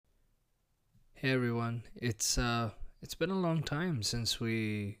Hey everyone, it's been a long time since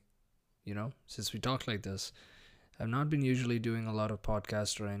we talked like this. I've not been usually doing a lot of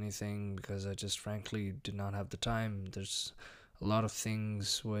podcasts or anything because I just frankly did not have the time. There's a lot of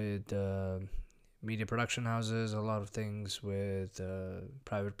things with media production houses, a lot of things with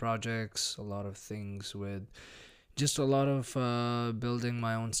private projects, a lot of things with just a lot of building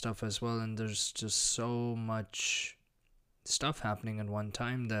my own stuff as well, and there's just so much stuff happening at one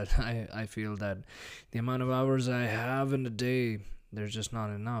time that I feel that the amount of hours I have in a day, there's just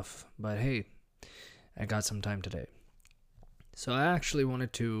not enough. But hey, I got some time today. So I actually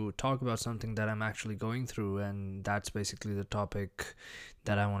wanted to talk about something that I'm actually going through, and that's basically the topic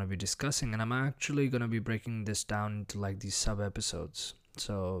that I want to be discussing. And I'm actually going to be breaking this down into like these sub episodes.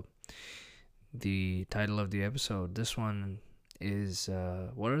 So the title of the episode, this one is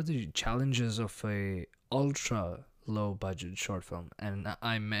what are the challenges of a ultra low budget short film, and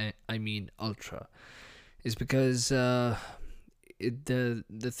I mean ultra is because the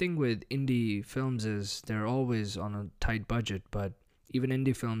thing with indie films is they're always on a tight budget, but even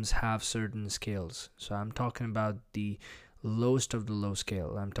indie films have certain scales. So I'm talking about the lowest of the low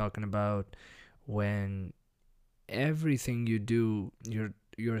scale. I'm talking about when everything you do,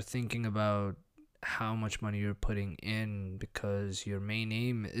 you're thinking about how much money you're putting in, because your main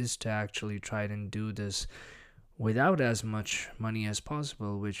aim is to actually try and do this without as much money as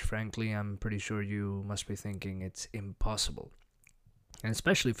possible, which frankly I'm pretty sure you must be thinking it's impossible, and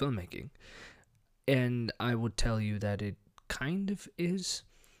especially filmmaking. And I would tell you that it kind of is,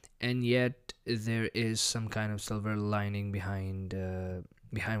 and yet there is some kind of silver lining behind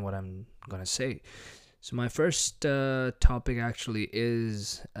what I'm gonna say. So my first topic actually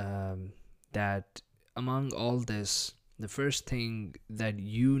is that among all this, the first thing that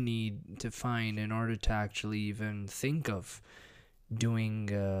you need to find in order to actually even think of doing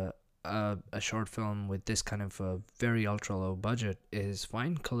a short film with this kind of a very ultra low budget is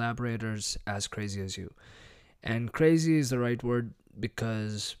find collaborators as crazy as you. And crazy is the right word,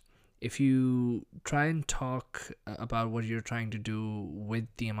 because if you try and talk about what you're trying to do with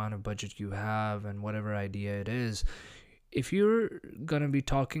the amount of budget you have and whatever idea it is, if you're going to be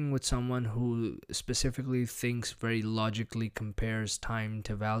talking with someone who specifically thinks very logically, compares time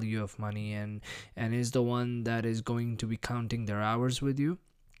to value of money, and is the one that is going to be counting their hours with you,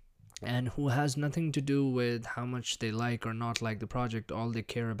 and who has nothing to do with how much they like or not like the project, all they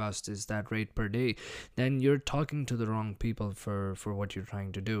care about is that rate per day, then you're talking to the wrong people for what you're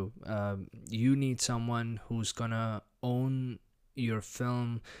trying to do. You need someone who's gonna own your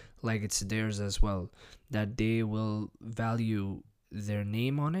film like it's theirs as well, that they will value their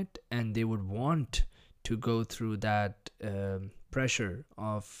name on it, and they would want to go through that pressure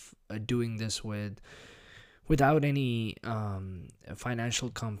of doing this without any financial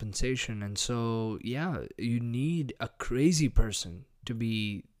compensation. And so, yeah, you need a crazy person to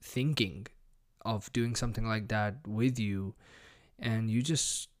be thinking of doing something like that with you, and you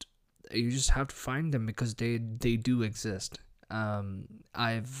just have to find them because they do exist.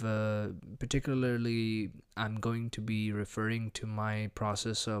 I've particularly, I'm going to be referring to my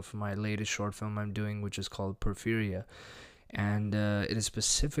process of my latest short film I'm doing, which is called Porphyria, and it is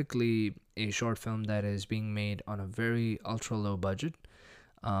specifically a short film that is being made on a very ultra low budget.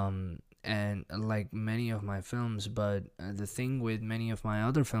 And like many of my films, but the thing with many of my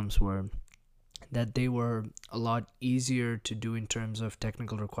other films were that they were a lot easier to do in terms of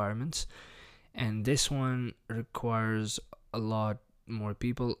technical requirements, and this one requires a lot more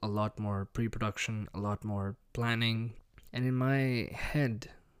people, a lot more pre-production, a lot more planning. And in my head,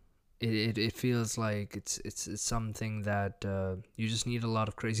 it feels like it's something that you just need a lot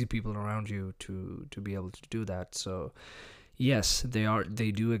of crazy people around you to be able to do that. So yes,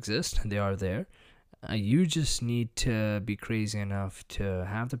 they do exist, they are there. You just need to be crazy enough to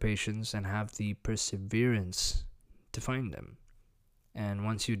have the patience and have the perseverance to find them. And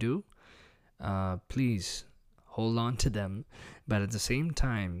once you do, please hold on to them, but at the same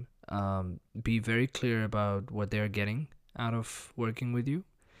time, be very clear about what they're getting out of working with you,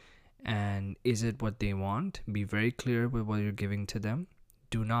 and is it what they want. Be very clear with what you're giving to them.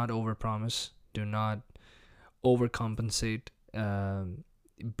 Do not overpromise, do not overcompensate.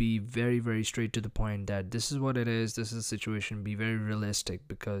 Be very, very straight to the point that this is what it is, this is the situation. Be very realistic,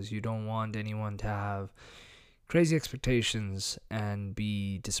 because you don't want anyone to have crazy expectations and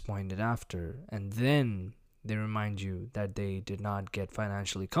be disappointed after, and then they remind you that they did not get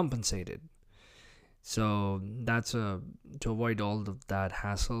financially compensated. So that's to avoid all of that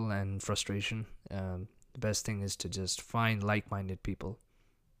hassle and frustration. The best thing is to just find like-minded people.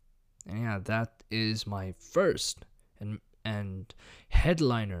 And yeah, that is my first and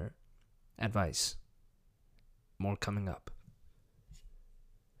headliner advice. More coming up.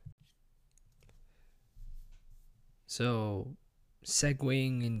 So,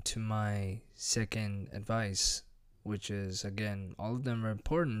 segueing into my second advice, which is again, all of them are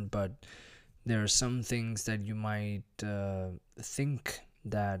important, but there are some things that you might think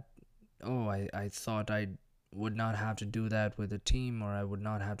that, oh, I thought I would not have to do that with a team, or I would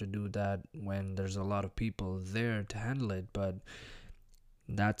not have to do that when there's a lot of people there to handle it. But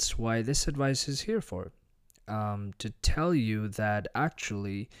that's why this advice is here for, to tell you that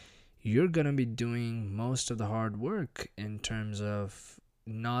actually you're going to be doing most of the hard work in terms of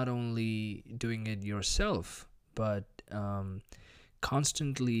not only doing it yourself, but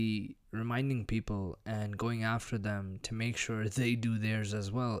constantly reminding people and going after them to make sure they do theirs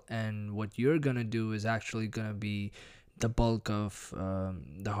as well. And what you're going to do is actually going to be the bulk of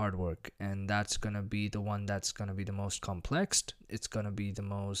the hard work, and that's going to be the one that's going to be the most complex. It's going to be the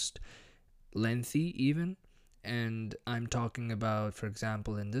most lengthy even. And I'm talking about, for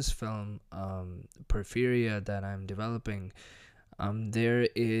example, in this film, Porphyria, that I'm developing, there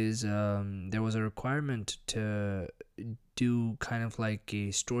was a requirement to do kind of like a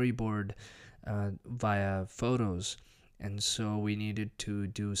storyboard via photos. And so we needed to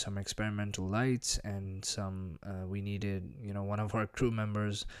do some experimental lights, and we needed, one of our crew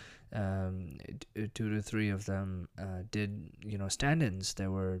members, 2 to 3 of them did, stand-ins.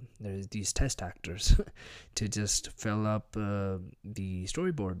 There's these test actors to just fill up the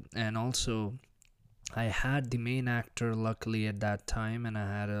storyboard. And also I had the main actor luckily at that time, and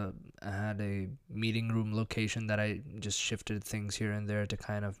I had a meeting room location that I just shifted things here and there to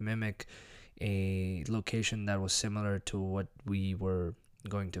kind of mimic a location that was similar to what we were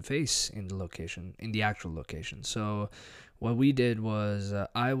going to face in the actual location. So what we did was,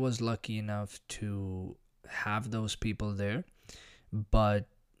 I was lucky enough to have those people there, but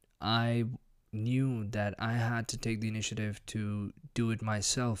I knew that I had to take the initiative to do it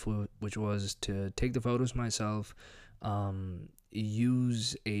myself, which was to take the photos myself,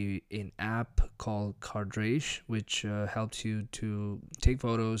 use an app called Cardrage, which helps you to take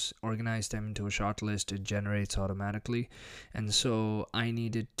photos, organize them into a shot list. It generates automatically. And so I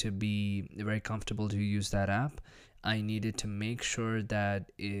needed to be very comfortable to use that app. I needed to make sure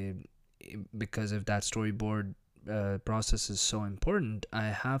that because if that storyboard process is so important, I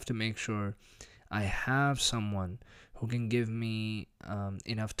have to make sure I have someone who can give me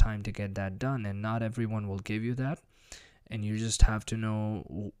enough time to get that done. And not everyone will give you that, and you just have to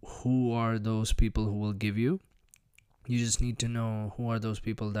know who are those people who will give you. You just need to know who are those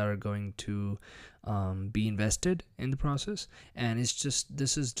people that are going to be invested in the process. And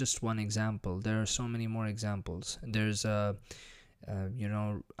this is just one example. There are so many more examples. There's I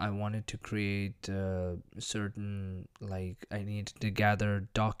wanted to create certain, like, I needed to gather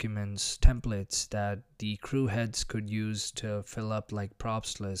documents, templates that the crew heads could use to fill up like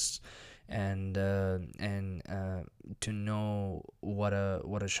props lists, and to know what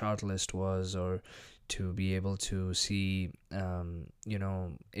a shot list was, or to be able to see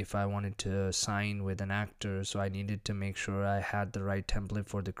if I wanted to sign with an actor. So I needed to make sure I had the right template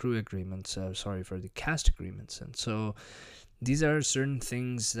for the crew agreements, for the cast agreements. And so these are certain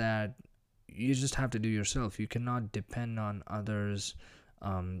things that you just have to do yourself. You cannot depend on others.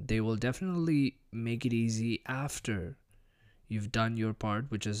 They will definitely make it easy after you've done your part,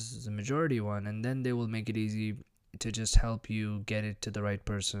 which is the majority one, and then they will make it easy to just help you get it to the right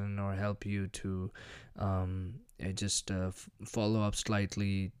person, or help you to follow up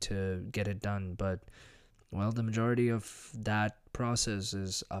slightly to get it done. But well, the majority of that process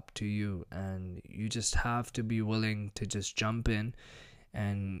is up to you, and you just have to be willing to just jump in.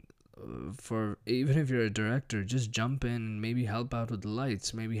 And for even if you're a director, just jump in and maybe help out with the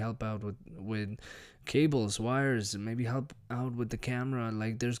lights, maybe help out with cables, wires, maybe help out with the camera.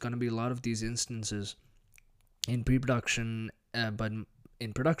 Like, there's going to be a lot of these instances in pre-production, but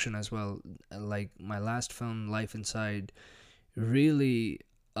in production as well. Like my last film, Life Inside, really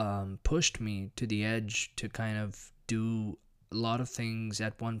pushed me to the edge to kind of do a lot of things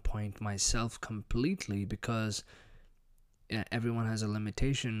at one point myself completely, because everyone has a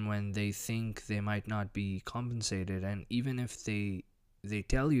limitation when they think they might not be compensated. And even if they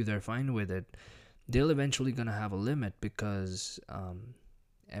tell you they're fine with it, they'll eventually gonna have a limit, because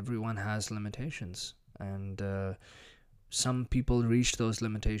everyone has limitations. And some people reach those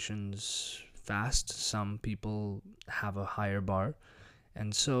limitations fast, some people have a higher bar.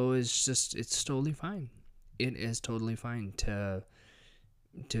 And so it's totally fine. It is totally fine to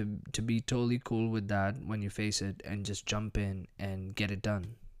be totally cool with that when you face it, and just jump in and get it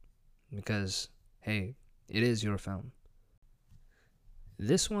done, because hey, it is your film.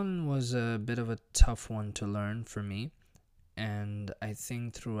 This one was a bit of a tough one to learn for me, and I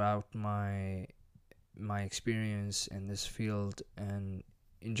think throughout my experience in this field and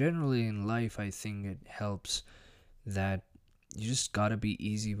in generally in life, I think it helps that you just gotta be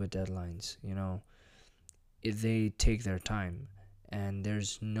easy with deadlines. If they take their time, and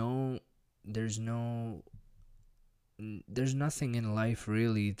there's no there's nothing in life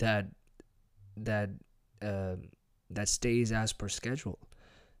really that uh, that stays as per schedule.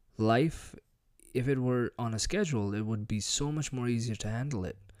 Life, if it were on a schedule, it would be so much more easier to handle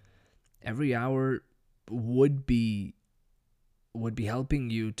it. Every hour would be would be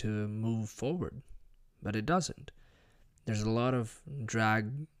helping you to move forward, but it doesn't. There's a lot of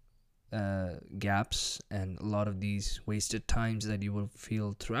drag gaps and a lot of these wasted times that you will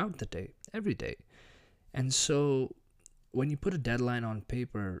feel throughout the day, every day. And so when you put a deadline on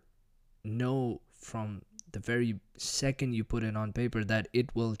paper, know from the very second you put it on paper that it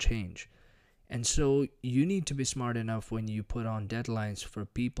will change. And so you need to be smart enough when you put on deadlines for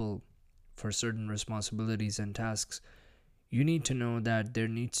people for certain responsibilities and tasks. You need to know that there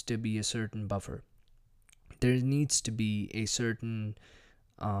needs to be a certain buffer. There needs to be a certain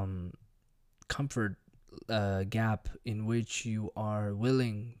um, comfort gap in which you are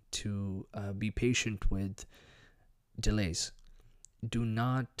willing to be patient with delays. Do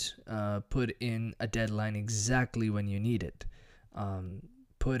not put in a deadline exactly when you need it.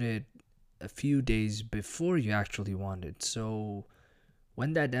 Put it a few days before you actually want it. So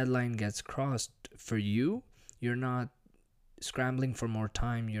when that deadline gets crossed for you, you're not scrambling for more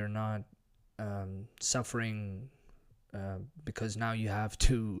time. You're not suffering because now you have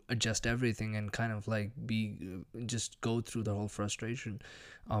to adjust everything and kind of like be just go through the whole frustration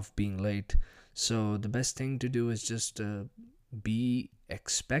of being late. So the best thing to do is just be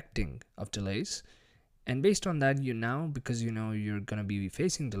expecting of delays, and based on that, because you know you're going to be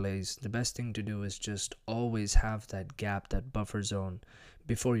facing delays, the best thing to do is just always have that gap, that buffer zone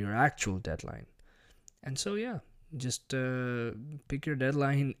before your actual deadline. And so yeah, just pick your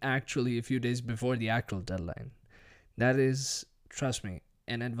deadline actually a few days before the actual deadline. That is, trust me,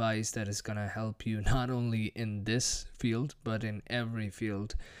 an advice that is going to help you not only in this field but in every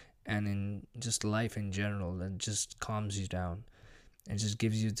field and in just life in general. That just calms you down and just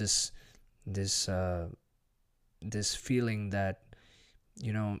gives you this this feeling that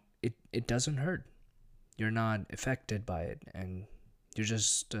it doesn't hurt. You're not affected by it, and you're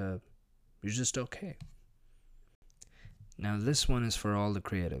just okay. Now this one is for all the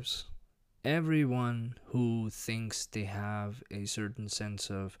creatives. Everyone who thinks they have a certain sense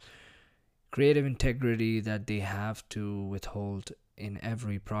of creative integrity that they have to withhold in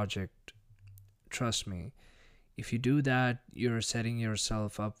every project, trust me, if you do that, you're setting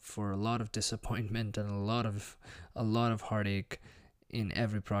yourself up for a lot of disappointment and a lot of heartache in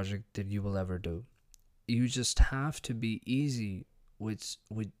every project that you will ever do. You just have to be easy with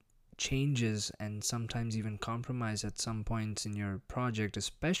changes and sometimes even compromise at some points in your project,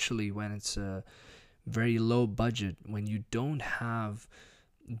 especially when it's a very low budget, when you don't have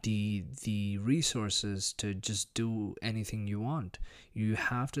the resources to just do anything you want. You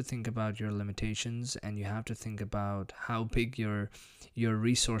have to think about your limitations, and you have to think about how big your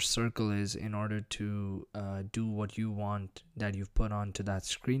resource circle is in order to do what you want that you've put onto that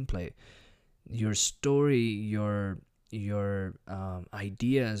screenplay. Your story, your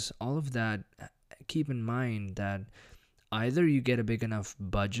ideas, all of that. Keep in mind that either you get a big enough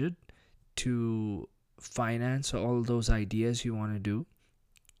budget to finance all those ideas you want to do,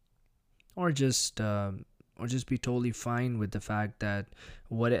 or just be totally fine with the fact that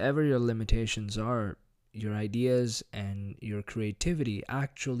whatever your limitations are, your ideas and your creativity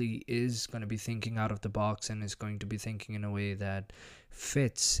actually is going to be thinking out of the box and is going to be thinking in a way that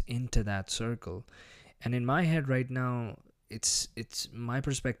fits into that circle. And in my head right now, it's my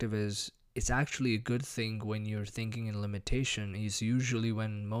perspective is it's actually a good thing when you're thinking in limitation. Is usually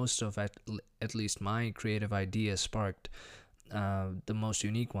when most of at least my creative ideas sparked, the most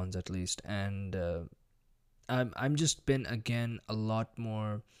unique ones at least. And I'm just been again a lot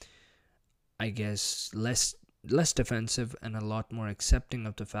more, I guess, less defensive and a lot more accepting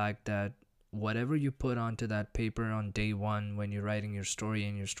of the fact that whatever you put onto that paper on day one when you're writing your story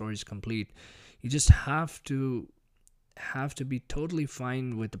and your story is complete, you just have to be totally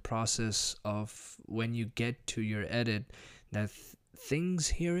fine with the process of when you get to your edit that things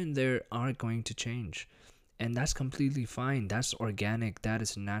here and there are going to change, and that's completely fine. That's organic, that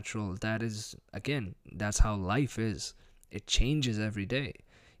is natural, that is, again, that's how life is. It changes every day.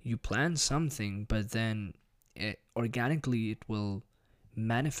 You plan something, but then organically it will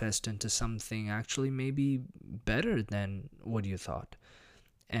manifest into something actually maybe better than what you thought.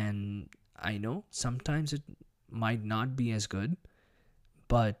 And I know sometimes it might not be as good,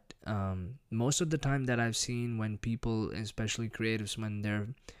 but most of the time that I've seen, when people, especially creatives, when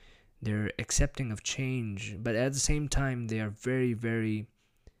they're accepting of change, but at the same time they are very, very,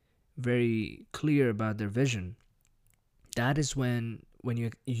 very clear about their vision, that is when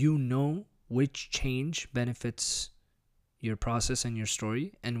you know which change benefits your process and your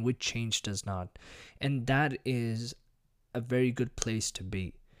story and which change does not. And that is a very good place to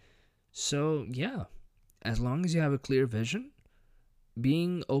be. So yeah, as long as you have a clear vision,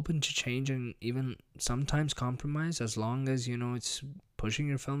 being open to change and even sometimes compromise, as long as you know it's pushing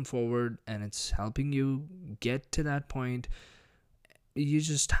your film forward and it's helping you get to that point, you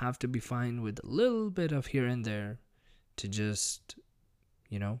just have to be fine with a little bit of here and there to just,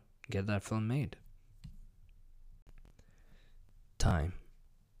 get that film made. Time.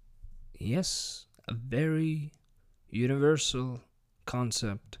 Yes, a very universal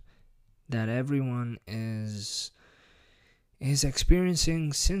concept that everyone is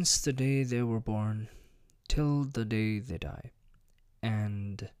experiencing since the day they were born till the day they die.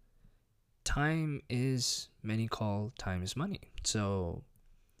 And time is, many call time is money. So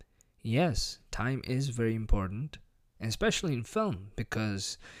yes, time is very important, especially in film,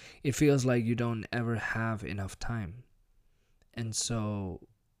 because it feels like you don't ever have enough time. And so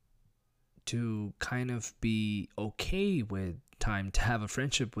to kind of be okay with time, to have a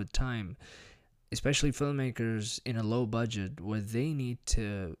friendship with time, especially filmmakers in a low budget, what they need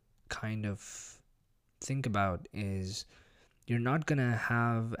to kind of think about is you're not gonna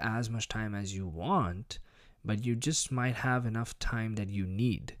have as much time as you want, but you just might have enough time that you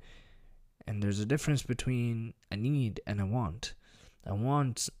need. And there's a difference between a need and a want. A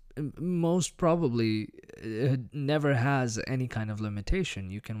want most probably never has any kind of limitation.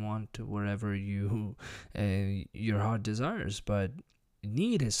 You can want wherever your heart desires, but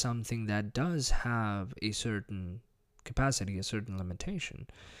need is something that does have a certain capacity, a certain limitation,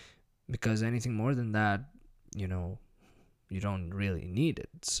 because anything more than that, you don't really need it.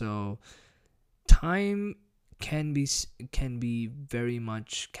 So time can be very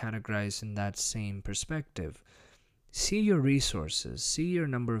much categorized in that same perspective. See your resources, see your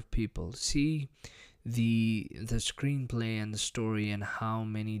number of people, see the screenplay and the story, and how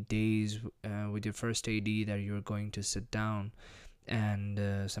many days with your first AD that you're going to sit down.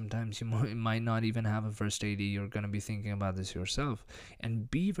 And sometimes you might not even have a first AD. You're going to be thinking about this yourself.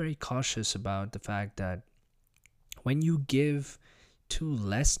 And be very cautious about the fact that when you give too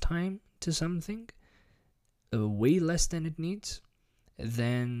less time to something, way less than it needs,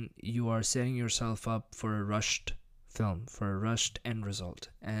 then you are setting yourself up for a rushed film, for a rushed end result.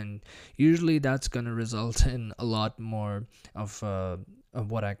 And usually that's going to result in a lot more of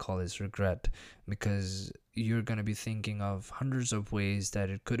what I call is regret, because you're going to be thinking of hundreds of ways that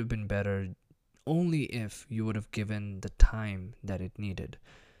it could have been better only if you would have given the time that it needed.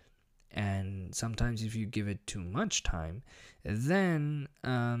 And sometimes if you give it too much time, then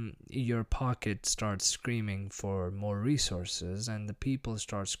your pocket starts screaming for more resources, and the people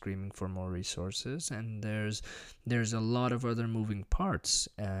start screaming for more resources, and there's a lot of other moving parts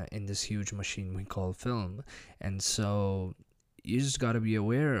in this huge machine we call film. And so you just got to be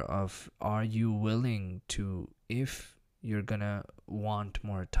aware of, are you willing to, if you're gonna want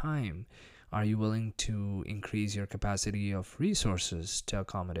more time, are you willing to increase your capacity of resources to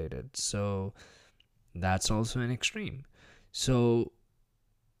accommodate it? So that's also an extreme. So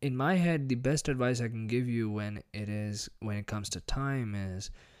in my head, the best advice I can give you when it comes to time is,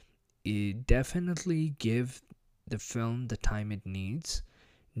 definitely give the film the time it needs.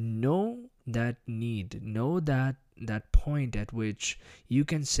 Know that need, know that point at which you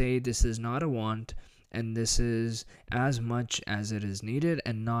can say this is not a want, and this is as much as it is needed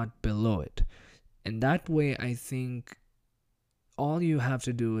and not below it. And that way, I think all you have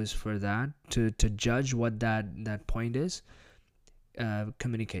to do is for that to judge what that point is.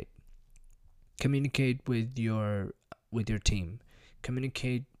 Communicate with your team.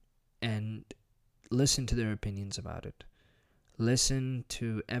 Communicate and listen to their opinions about it. Listen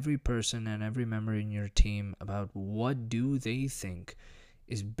to every person and every member in your team about what do they think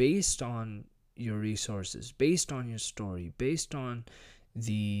is based on your resources, based on your story, based on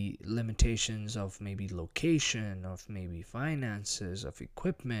the limitations of maybe location, of maybe finances, of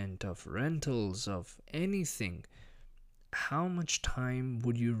equipment, of rentals, of anything. How much time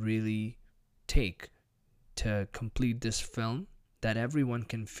would you really take to complete this film that everyone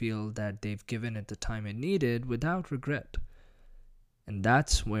can feel that they've given it the time it needed without regret? And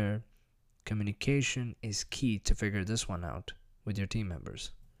that's where communication is key to figure this one out with your team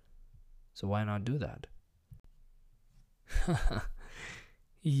members. So why not do that?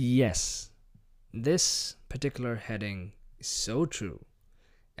 Yes, this particular heading is so true.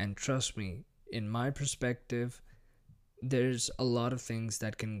 And trust me, in my perspective, there's a lot of things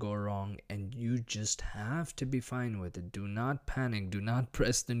that can go wrong, and you just have to be fine with it. Do not panic. Do not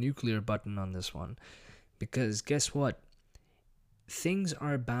press the nuclear button on this one. Because guess what? Things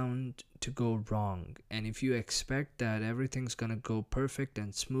are bound to go wrong. And if you expect that everything's gonna go perfect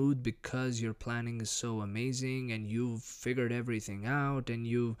and smooth because your planning is so amazing and you've figured everything out and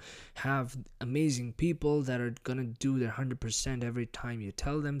you have amazing people that are gonna do their 100% every time you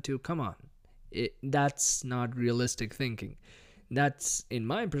tell them to, come on. That's not realistic thinking. That's, in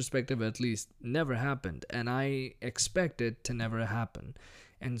my perspective at least, never happened. And I expect it to never happen.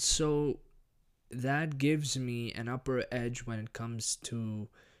 And so that gives me an upper edge when it comes to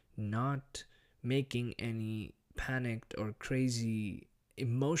not making any panicked or crazy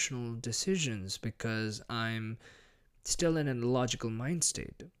emotional decisions because I'm still in a logical mind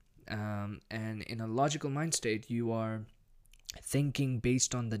state. And in a logical mind state, you are thinking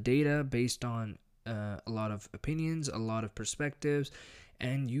based on the data, based on a lot of opinions, a lot of perspectives,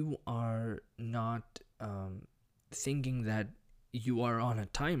 and you are not thinking that you are on a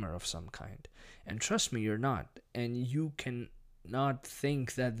timer of some kind. And trust me, you're not. And you can not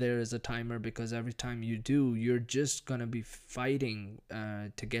think that there is a timer because every time you do, you're just gonna be fighting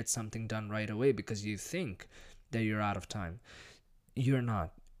to get something done right away because you think that you're out of time. You're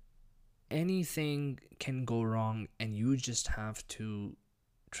not. Anything can go wrong, and you just have to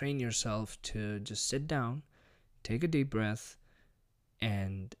train yourself to just sit down, take a deep breath,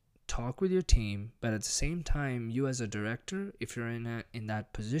 and talk with your team. But at the same time, you as a director, if you're in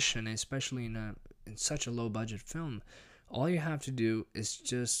that position, especially in such a low budget film, all you have to do is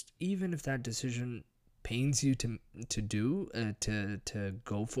just, even if that decision pains you to do to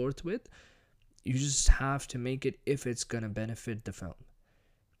go forth with, you just have to make it if it's gonna benefit the film.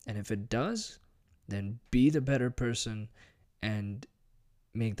 And if it does, then be the better person and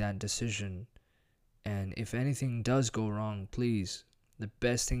make that decision. And if anything does go wrong, please, the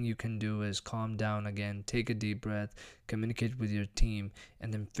best thing you can do is calm down again, take a deep breath, communicate with your team,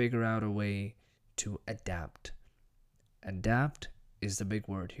 and then figure out a way to adapt. Adapt is the big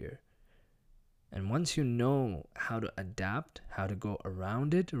word here. And once you know how to adapt, how to go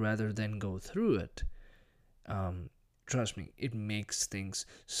around it rather than go through it, trust me, it makes things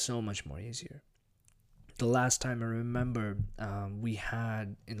so much more easier. The last time I remember we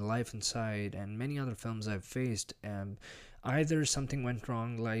had in Life Inside and many other films I've faced, either something went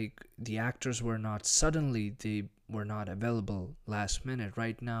wrong, like the actors were not, suddenly they were not available last minute.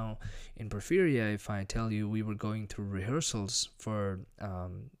 Right now in Porphyria, if I tell you, we were going through rehearsals for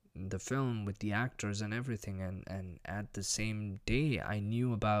the film with the actors and everything, and at the same day I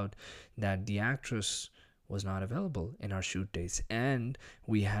knew about that the actress was not available in our shoot dates, and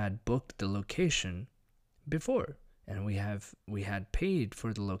we had booked the location before, and we had paid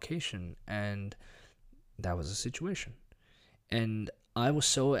for the location, and that was the situation. And I was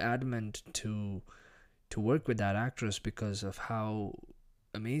so adamant to work with that actress because of how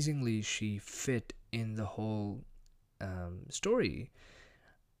amazingly she fit in the whole story,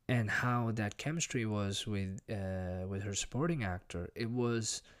 and how that chemistry was with her supporting actor. It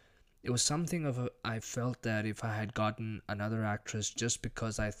was something of a, I felt that if I had gotten another actress just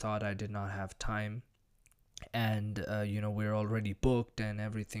because I thought I did not have time, and we're already booked and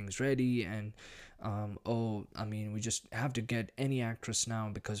everything's ready, and I mean, we just have to get any actress now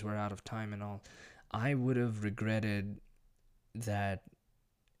because we're out of time and all, I would have regretted that.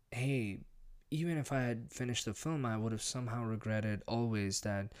 Hey, even if I had finished the film, I would have somehow regretted always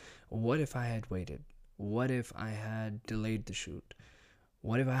that, what if I had waited, what if I had delayed the shoot,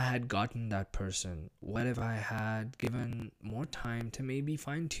 what if I had gotten that person, what if I had given more time to maybe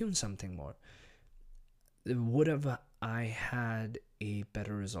fine tune something more, would have I had a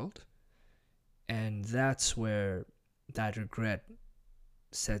better result? And that's where that regret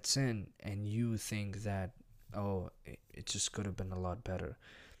sets in, and you think that, oh, it just could have been a lot better.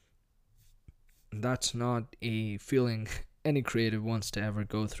 That's not a feeling any creative wants to ever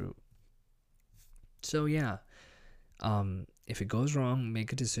go through. So, yeah, if it goes wrong,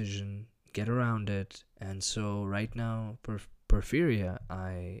 make a decision, get around it. And so, right now, Porphyria,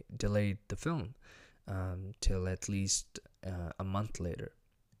 I delayed the film till at least a month later.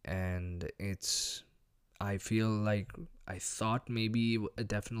 And I feel like I thought maybe it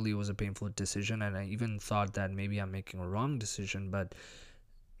definitely was a painful decision, and I even thought that maybe I'm making a wrong decision. But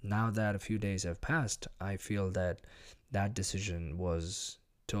now that a few days have passed, I feel that that decision was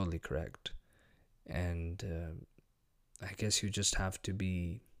totally correct. And I guess you just have to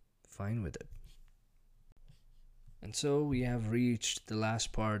be fine with it. And so we have reached the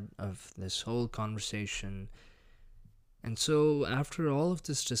last part of this whole conversation. And so, after all of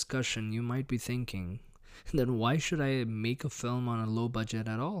this discussion, you might be thinking, then why should I make a film on a low budget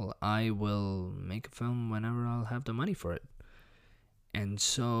at all? I will make a film whenever I'll have the money for it. And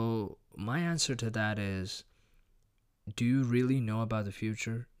so, my answer to that is, do you really know about the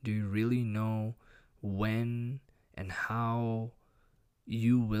future? Do you really know when and how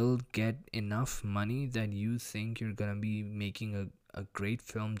you will get enough money that you think you're going to be making a great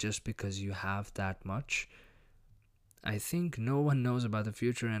film just because you have that much? I think no one knows about the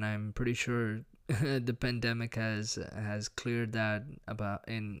future, and I'm pretty sure the pandemic has cleared that about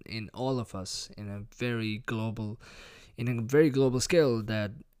in all of us in a very global scale,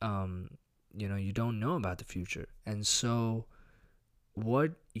 that you don't know about the future. And so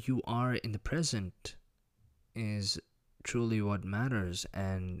what you are in the present is truly what matters.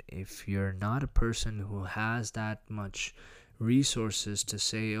 And if you're not a person who has that much resources to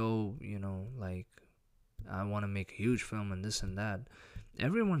say, oh, like, I want to make a huge film and this and that,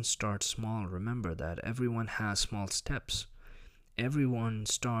 everyone starts small. Remember that everyone has small steps. Everyone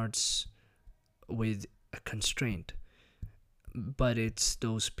starts with a constraint, but it's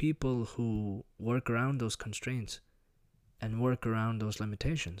those people who work around those constraints and work around those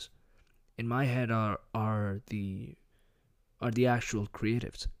limitations. In my head are the actual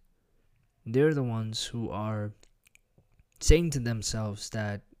creatives. They're the ones who are saying to themselves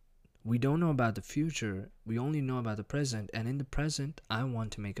that we don't know about the future, we only know about the present, and in the present, I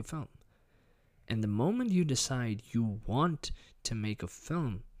want to make a film. And the moment you decide you want to make a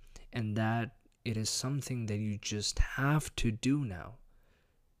film, and that it is something that you just have to do now,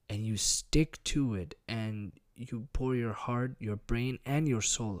 and you stick to it, and you pour your heart, your brain, and your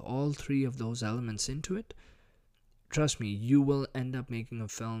soul, all three of those elements into it, trust me, you will end up making a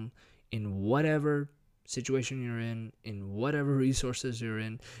film in whatever situation you're in whatever resources you're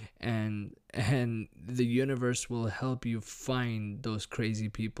in, and the universe will help you find those crazy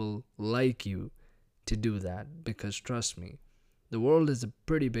people like you to do that. Because trust me, the world is a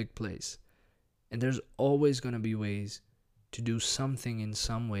pretty big place, and there's always going to be ways to do something in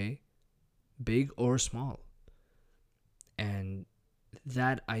some way, big or small. And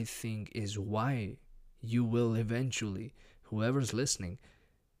that, I think, is why you will eventually, whoever's listening,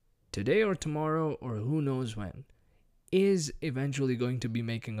 today or tomorrow or who knows when, is eventually going to be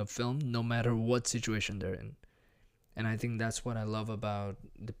making a film no matter what situation they're in. And I think that's what I love about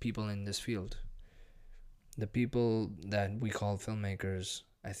the people in this field. The people that we call filmmakers,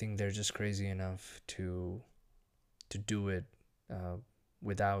 I think they're just crazy enough to do it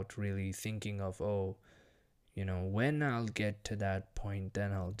without really thinking of, when I'll get to that point,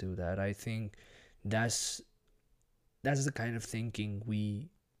 then I'll do that. I think that's the kind of thinking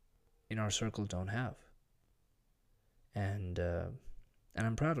we in our circle don't have, and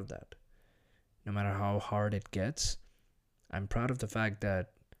I'm proud of that. No matter how hard it gets, I'm proud of the fact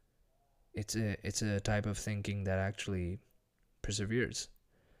that it's a type of thinking that actually perseveres.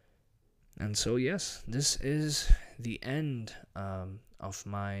 And so yes, this is the end of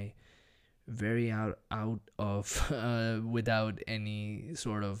my very out of without any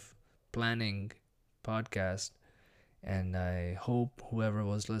sort of planning podcast. And I hope whoever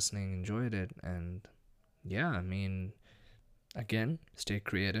was listening enjoyed it. And yeah, I mean, again, stay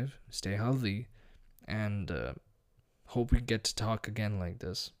creative, stay healthy, and hope we get to talk again like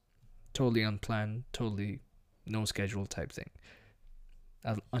this. Totally unplanned, totally no schedule type thing.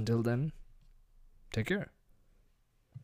 Until then, take care.